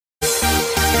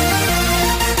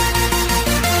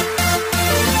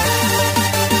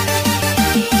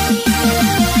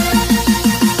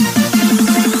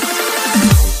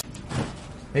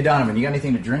Hey, Donovan, you got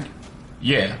anything to drink?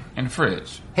 Yeah, in the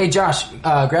fridge. Hey, Josh,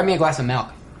 grab me a glass of milk.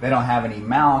 They don't have any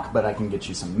Malk, but I can get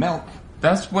you some milk.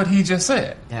 That's what he just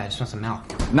said. Yeah, I just want some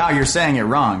milk. No, you're saying it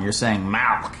wrong. You're saying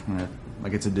Malk,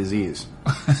 like it's a disease.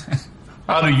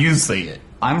 How do you say it?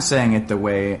 I'm saying it the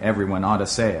way everyone ought to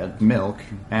say it. Milk,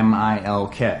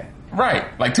 M-I-L-K.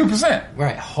 Right, like 2%.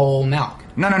 Right, whole milk.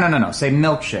 No. Say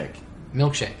milkshake.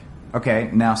 Milkshake. Okay,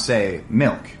 now say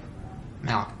milk.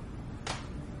 Milk.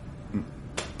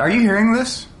 Are you hearing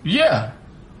this? Yeah,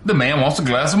 the man wants a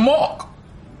glass of milk.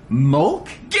 Milk?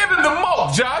 Give him the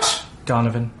milk, Josh!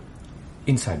 Donovan,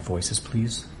 inside voices,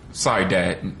 please. Sorry,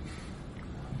 Dad.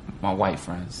 My white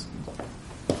friends.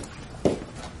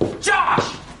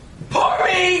 Josh! Pour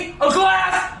me a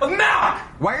glass of milk!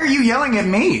 Why are you yelling at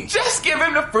me? Just give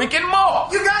him the freaking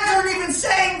milk! You guys aren't even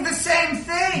saying the same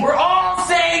thing! We're all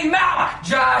saying milk,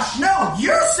 Josh! No,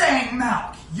 you're saying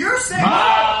milk! You're saying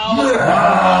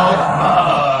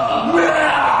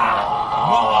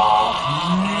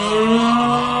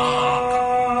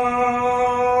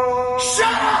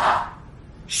Shut up!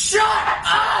 Shut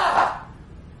up!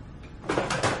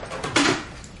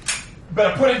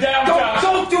 Better put it down, Josh!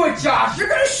 Don't do it, Josh! You're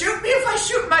gonna shoot me if I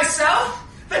shoot myself?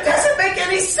 That doesn't make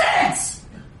any sense!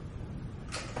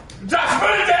 Josh,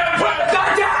 put it down! Put it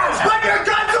Gun down! Put your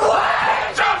guns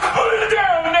away! Josh, put it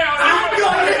down now! I'm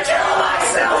going to kill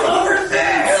myself over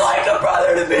this! You're like a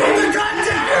brother to me! Put the gun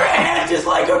down! You're just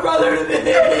like a brother to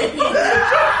me!